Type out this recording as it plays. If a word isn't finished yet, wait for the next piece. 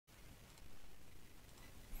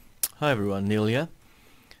Hi everyone, Neil here.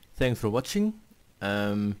 Thanks for watching.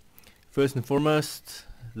 First and foremost,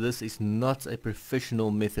 this is not a professional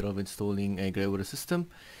method of installing a grey water system.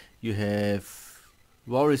 You have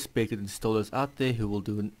well-respected installers out there who will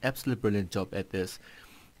do an absolute brilliant job at this.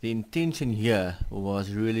 The intention here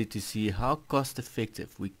was really to see how cost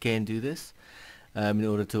effective we can do this in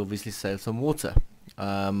order to obviously save some water.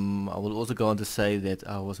 I will also go on to say that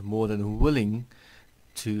I was more than willing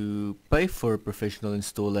to pay for a professional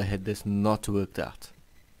installer had this not worked out.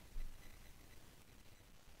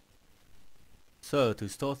 So to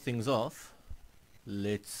start things off,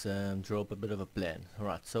 let's draw up a bit of a plan.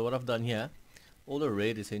 Alright, so what I've done here, all the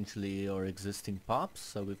red essentially are existing pipes.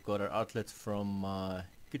 So we've got our outlets from my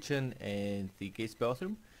kitchen and the guest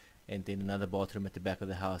bathroom, and then another bathroom at the back of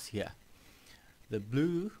the house here. The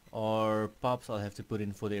blue are pipes I'll have to put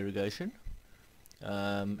in for the irrigation,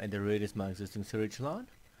 and the red is my existing sewage line,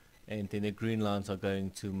 and then the green lines are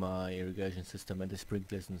going to my irrigation system and the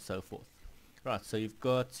sprinklers and so forth. Right, so you've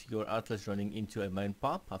got your outlets running into a main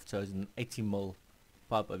pipe. I've chosen an 80mm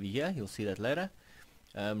pipe over here, you'll see that later.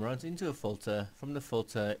 Runs into a filter, from the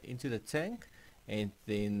filter into the tank, and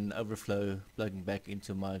then overflow plugging back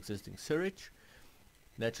into my existing sewage.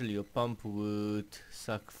 Naturally your pump would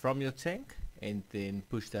suck from your tank and then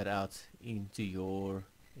push that out into your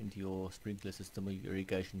sprinkler system or your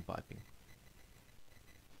irrigation piping.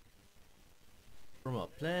 From our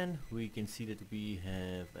plan we can see that we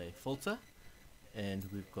have a filter and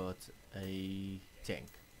we've got a tank.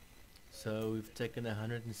 So we've taken a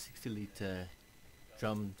 160 litre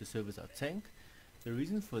drum to service our tank. The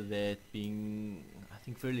reason for that being, I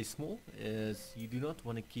think, fairly small is you do not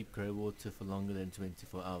want to keep grey water for longer than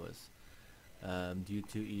 24 hours due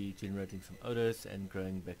to it generating some odors and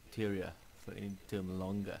growing bacteria for any term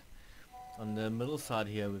longer. On the middle side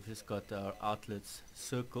here we've just got our outlets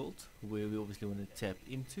circled where we obviously want to tap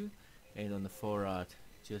into, and on the far right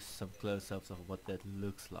just some close-ups of what that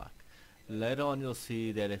looks like. Later on you'll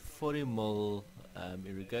see that a 40mm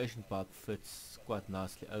irrigation pipe fits quite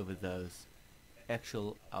nicely over those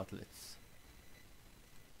actual outlets.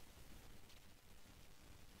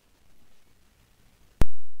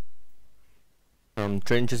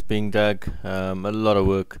 Trenches being dug, a lot of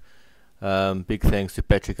work. Big thanks to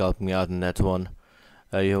Patrick helping me out in that one.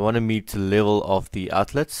 You want to meet the level of the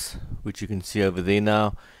outlets, which you can see over there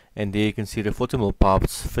now, and there you can see the 40mm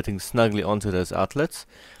pipes fitting snugly onto those outlets,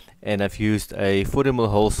 and I've used a 40mm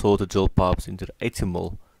hole saw to drill pipes into the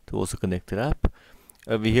 80mm to also connect it up.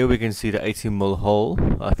 Over here we can see the 80mm hole.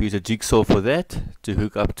 I've used a jigsaw for that to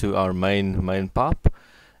hook up to our main pipe,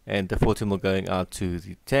 and the 40mm going out to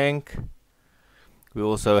the tank. We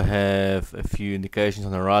also have a few indications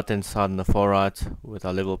on the right hand side and the far right with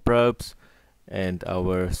our level probes and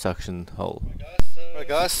our suction hole. Right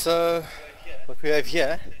guys, so what we have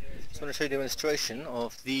here, just want to show you a demonstration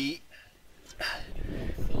of the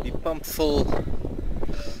pump full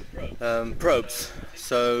probes.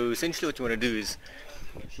 So essentially what you want to do is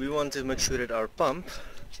we want to make sure that our pump,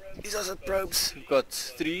 these are the probes, we've got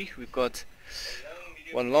three, we've got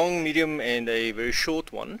one long, medium and a very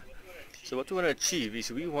short one. So what we want to achieve is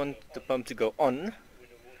we want the pump to go on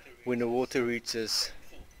when the water reaches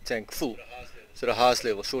tank full, so the highest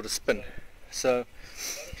level, shorter spin. So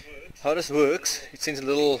how this works, it sends a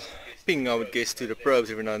little ping, I would guess, to the probes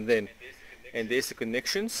every now and then, and there's the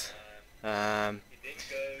connections. It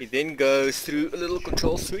then goes through a little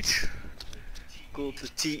control switch called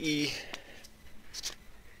the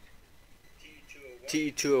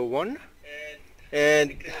TE201,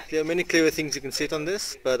 and there are many clever things you can set on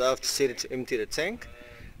this, but I've set it to empty the tank,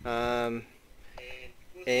 and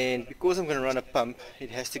because I'm going to run a pump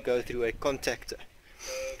it has to go through a contactor.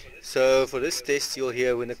 So for this test you'll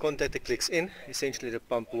hear when the contactor clicks in, essentially the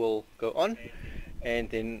pump will go on and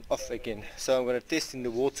then off again. So I'm going to test in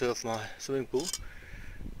the water of my swimming pool.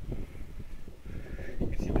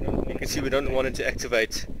 You can see we don't want it to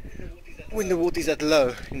activate when the water is at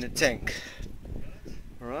low in the tank.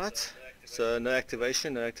 Alright, so no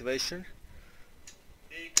activation, no activation.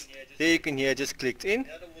 There you can hear it just clicked in.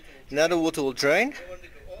 Now the water will drain.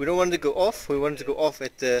 We don't want it to go off, we want it to go off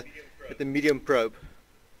at the medium probe.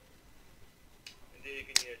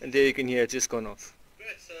 And there you can hear it just gone off.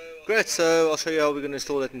 Great, so I'll show you how we're going to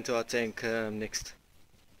install that into our tank next.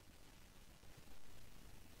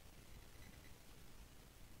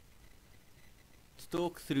 Let's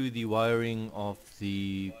talk through the wiring of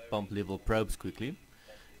the pump level probes quickly.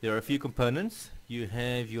 There are a few components. You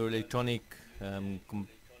have your electronic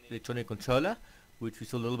controller, which we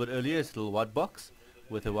saw a little bit earlier. It's a little white box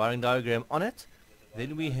with a wiring diagram on it.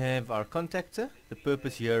 Then we have our contactor. The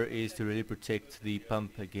purpose here is to really protect the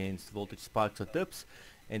pump against voltage spikes or dips,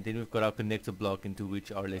 and then we've got our connector block into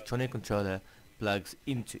which our electronic controller plugs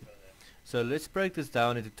into. So let's break this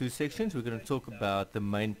down into two sections. We're going to talk about the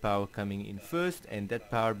main power coming in first, and that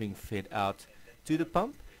power being fed out to the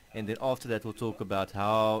pump, and then after that we'll talk about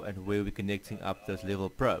how and where we're connecting up those level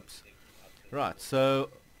probes. Right, so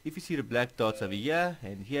if you see the black dots over here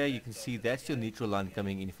and here, you can see that's your neutral line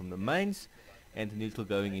coming in from the mains, and the neutral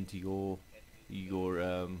going into your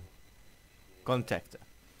contactor.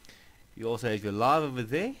 You also have your live over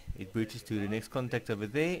there. It bridges to the next contact over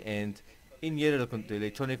there, and in here the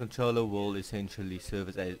electronic controller will essentially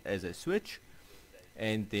serve as a switch,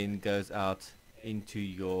 and then goes out into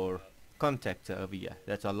your contactor over here.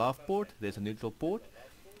 That's our live port. There's a neutral port,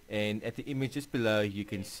 and at the image just below you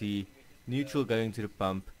can see neutral going to the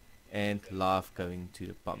pump and live going to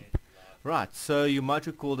the pump. Right, so you might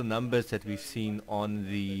recall the numbers that we've seen on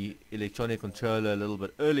the electronic controller a little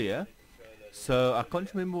bit earlier. So I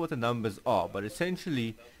can't remember what the numbers are, but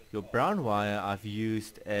essentially your brown wire I've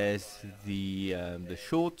used as the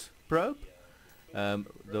short probe,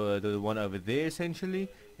 the one over there essentially,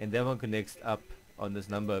 and that one connects up on this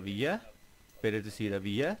number over here. Better to see it over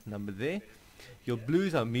here, number there. Your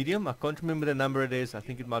blues are medium. I can't remember the number it is. I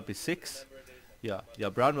think it might be 6. Yeah,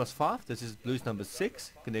 brown was 5. This is blues number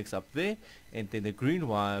 6, connects up there, and then the green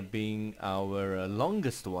wire being our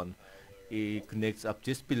longest one, it connects up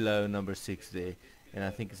just below number 6 there, and I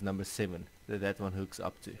think it's number 7 that one hooks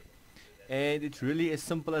up to. And it's really as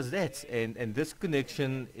simple as that, and this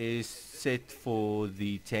connection is set for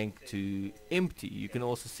the tank to empty. You can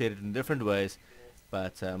also set it in different ways,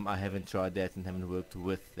 but I haven't tried that and haven't worked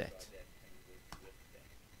with that.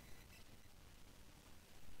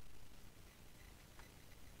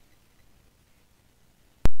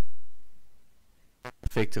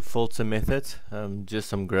 Effective filter method, just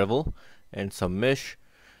some gravel and some mesh.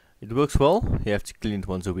 It works well. You have to clean it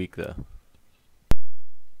once a week though.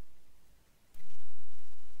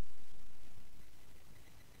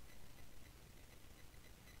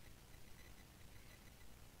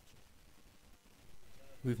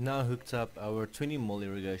 We've now hooked up our 20mm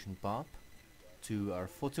irrigation pipe to our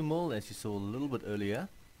 40mm, as you saw a little bit earlier,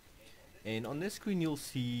 and on this screen you'll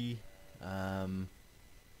see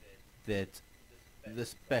that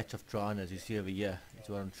this patch of dryness you see over here is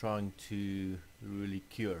what I'm trying to really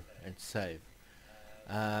cure and save.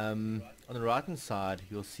 On the right hand side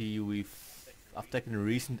you'll see I've taken a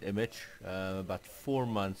recent image about 4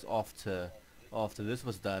 months after this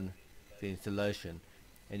was done, the installation,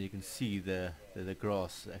 and you can see the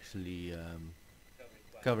grass actually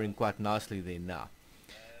covering quite nicely there now.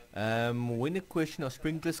 When the question of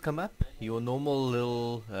sprinklers come up, your normal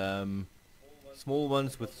little small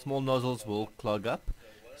ones with small nozzles will clog up.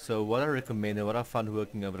 So what I recommend and what I found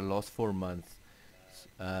working over the last 4 months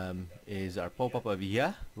is our pop-up over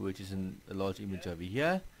here, which is in a large image over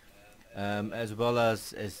here, as well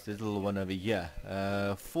as this little one over here.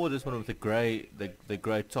 For this one with the grey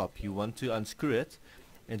top, you want to unscrew it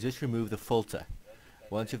and just remove the filter.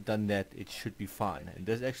 Once you've done that, it should be fine, and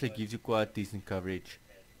this actually gives you quite decent coverage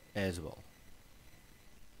as well.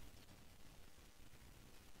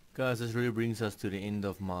 Guys, this really brings us to the end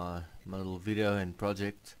of my little video and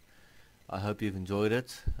project. I hope you've enjoyed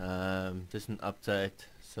it. Just an update.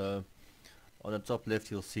 So on the top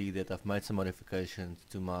left you'll see that I've made some modifications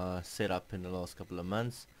to my setup in the last couple of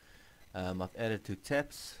months. I've added 2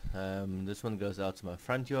 taps. This one goes out to my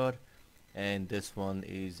front yard, and this one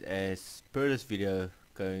is, as per this video,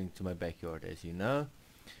 going to my backyard, as you know.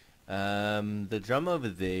 The drum over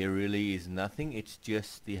there really is nothing. It's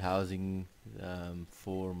just the housing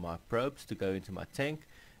for my probes to go into my tank.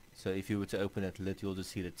 So if you were to open that lid, you'll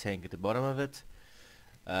just see the tank at the bottom of it.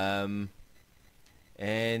 And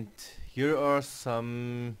here are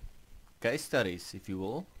some case studies, if you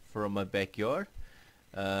will, from my backyard.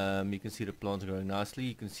 You can see the plants growing nicely.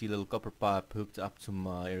 You can see a little copper pipe hooked up to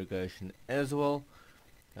my irrigation as well.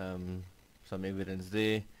 Some evidence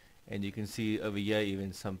there, and you can see over here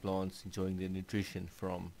even some plants enjoying the nutrition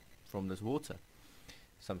from this water.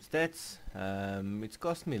 Some stats. It's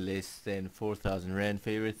cost me less than 4,000 Rand for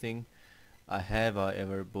everything. I have,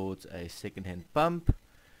 however, bought a second-hand pump.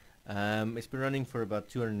 It's been running for about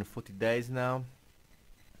 240 days now,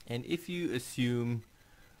 and if you assume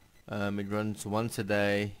it runs once a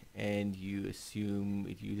day and you assume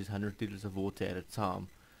it uses 100 liters of water at a time,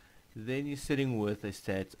 then you're sitting with a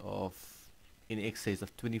stat of in excess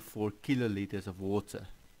of 24 kiloliters of water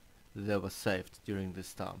that was saved during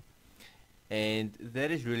this time. And that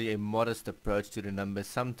is really a modest approach to the numbers.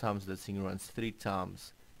 Sometimes this thing runs 3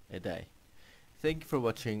 times a day. Thank you for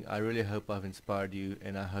watching. I really hope I've inspired you,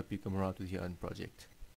 and I hope you come around with your own project.